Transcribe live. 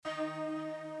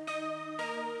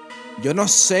Yo no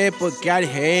sé por qué hay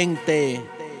gente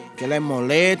que le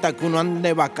molesta que uno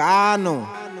ande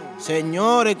bacano.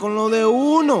 Señores, con lo de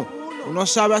uno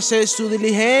sabe hacer su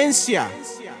diligencia.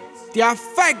 Te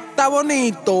afecta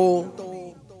bonito.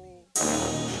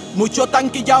 Muchos tan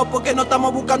quillados porque no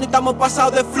estamos buscando y estamos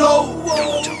pasados de flow.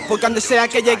 Porque donde sea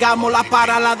que llegamos la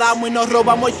para la damos y nos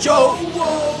robamos el show.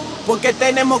 Porque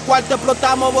tenemos cuarto,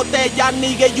 explotamos botella,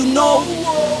 nigga, you know.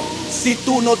 Si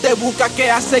tú no te buscas, ¿qué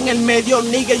haces en el medio,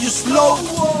 nigga, you slow?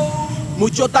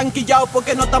 Muchos tan quillados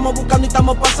porque no estamos buscando y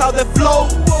estamos pasados de flow.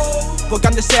 Porque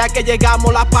donde sea que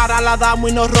llegamos la para la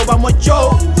damos y nos robamos el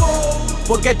show.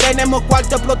 Porque tenemos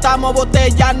cuarto, explotamos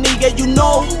botella, nigga, you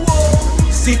know.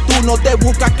 Si tú no te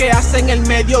buscas, ¿qué haces en el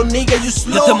medio, nigga, you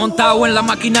slow? Yo te he montado en la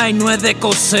máquina y no es de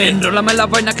coser. Enrólame la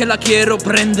vaina que la quiero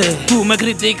prender. Tú me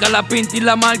criticas la pinta y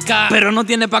la marca, pero no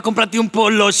tienes pa' comprarte un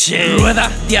poloche.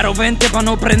 Rueda, diario 20 pa'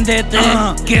 no prenderte.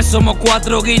 Que somos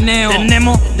 4 guineos.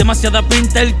 Tenemos demasiada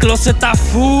pinta, el closet está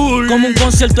full. Como un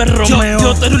concierto de Romeo.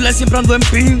 Yo te rulé, siempre ando en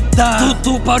pinta.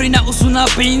 Tú pa' orina usa una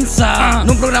pinza.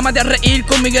 No un programa de reír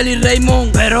con Miguel y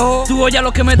Raymond, pero tú oye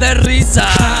lo que me dé risa.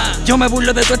 Yo me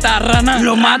burlo de toda esta rana.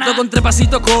 Lo mato con 3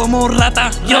 pasitos como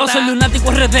rata. Yo soy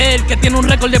Lunatiko RD, el que tiene un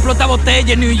récord de explota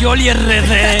botella en New York y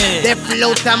RD. De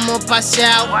flow estamos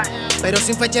pasados, pero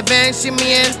sin fecha de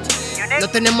vencimiento. Lo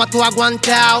tenemos a tú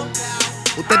aguantado.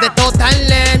 Ustedes todo tan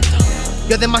lento,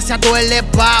 yo demasiado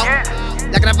elevado.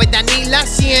 La gravedad ni la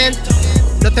siento,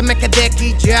 no te me quedé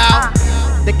quillao.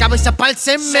 De cabeza pa'l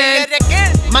cemento.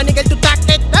 Maniguel, tú estás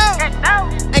quedado.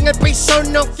 En el piso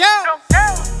no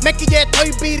me quillé,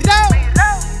 estoy virado.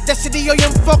 Decidido y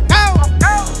enfocado.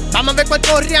 Vamos a ver cuál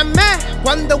corría más.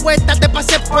 Cuando vueltas te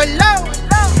pasé por el lado.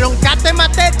 Roncaste,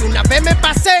 maté, de una vez me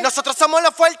pasé. Nosotros somos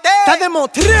los fuertes. Está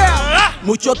demostrado.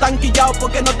 Muchos tan quillados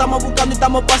porque no estamos buscando y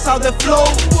estamos pasados de flow.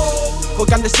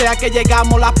 Porque donde sea que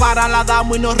llegamos la para la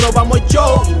damos y nos robamos el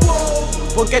show.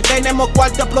 Porque tenemos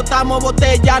cuarto, explotamos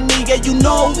botella, nigga, you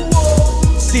know.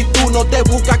 Si tú no te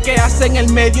buscas, ¿qué haces en el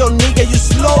medio, nigga, you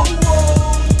slow?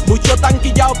 Muchos tan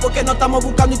quillados porque no estamos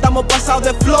buscando y estamos pasados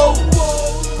de flow.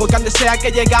 Porque donde sea que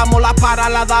llegamos la para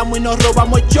la damos y nos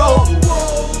robamos el show.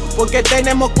 Porque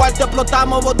tenemos cuarto,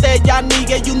 explotamos botella,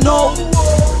 nigga, you know.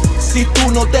 Si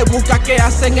tú no te buscas, ¿qué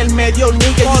haces en el medio,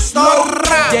 nigga, you slow?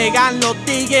 Llegan los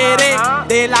tigres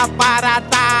del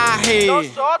aparataje.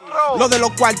 Lo de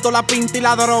los cuartos, la pinta y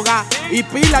la droga y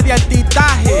pila de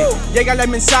altitaje. Llegale el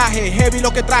mensaje, heavy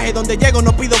lo que traje. Donde llego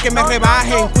no pido que me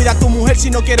rebajen. Cuida a tu mujer si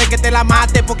no quiere que te la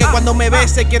mate. Porque cuando me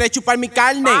bese quiere chupar mi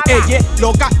carne. Ella es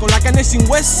loca con la carne sin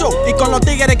hueso. Y con los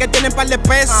tigres que tienen par de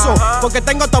pesos. Porque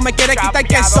tengo todo, me quiere quitar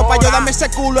queso. Pa' yo darme ese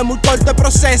culo es muy corto el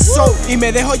proceso. Y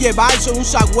me dejo llevar, soy un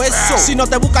sagüeso. Si no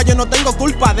te buscas yo no tengo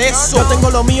culpa de eso. Yo tengo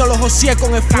lo mío, los osié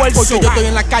con esfuerzo. Porque yo estoy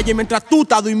en la calle mientras tú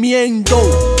estás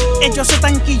durmiendo. Ellos se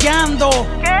están quillando,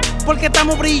 porque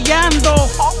estamos brillando.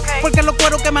 Porque los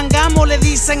cueros que mangamos le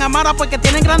dicen Amara porque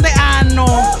tienen grandes anos.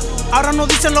 Ahora nos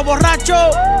dicen los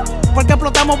borrachos, porque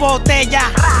explotamos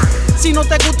botella. Si no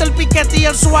te gusta el piquete y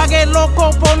el swagger, loco,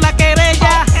 pon la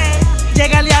querella.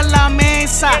 Llégale a la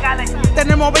mesa,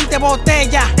 tenemos 20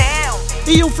 botellas.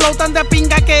 Y un flow tan de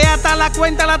pinga que hasta la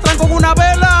cuenta la traen con una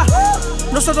vela.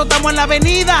 Nosotros estamos en la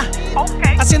avenida,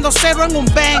 haciendo cero en un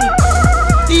Ben.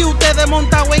 Y ustedes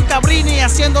montados en Cabrini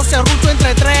haciendo serrucho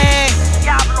entre 3.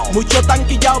 Muchos tan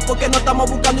quillados porque no estamos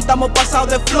buscando y estamos pasados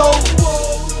de flow.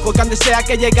 Porque donde sea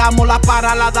que llegamos la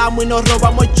para la damos y nos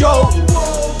robamos el show.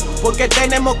 Porque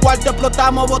tenemos cuarto,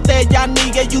 explotamos botella,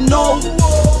 nigga, you know.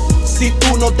 Si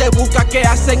tú no te buscas, ¿qué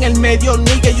haces en el medio,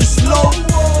 nigga, you slow?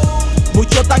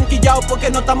 Muchos tan quillados porque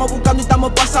no estamos buscando y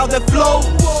estamos pasados de flow.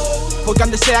 Porque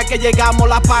donde sea que llegamos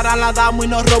la para la damos y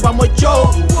nos robamos el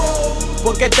show.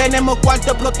 Porque tenemos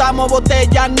cuarto, explotamos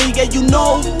botella, nigga, you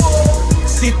know.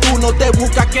 Si tú no te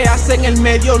buscas, ¿qué haces en el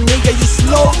medio, nigga, you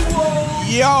slow?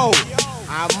 Yo,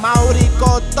 Amaury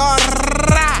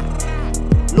Cotorra,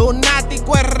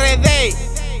 Lunatiko RD,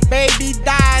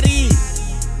 Babydaddy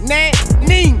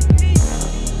Nenin.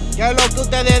 ¿Qué es lo que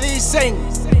ustedes dicen?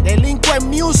 Delinquent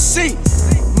Music,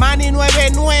 Mani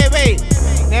 99,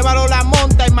 Névalo la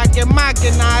monta y más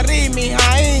que Nariz, mi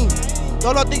Jaín.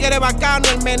 Todos los tigres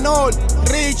bacanos, el menor,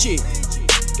 Richie.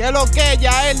 Que es lo que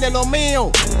ella es de lo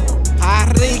mío.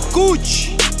 Harry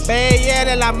Kuch,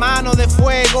 B.R. la mano de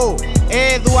fuego.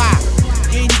 Edward,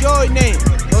 King Joyner.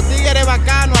 Los tigres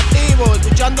bacanos activos,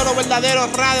 escuchando los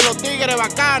verdaderos rap de los tigres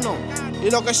bacanos.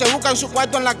 Y los que se buscan su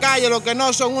cuarto en la calle, los que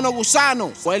no son unos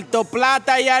gusanos. Puerto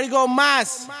Plata y algo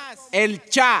más. El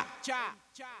Cha.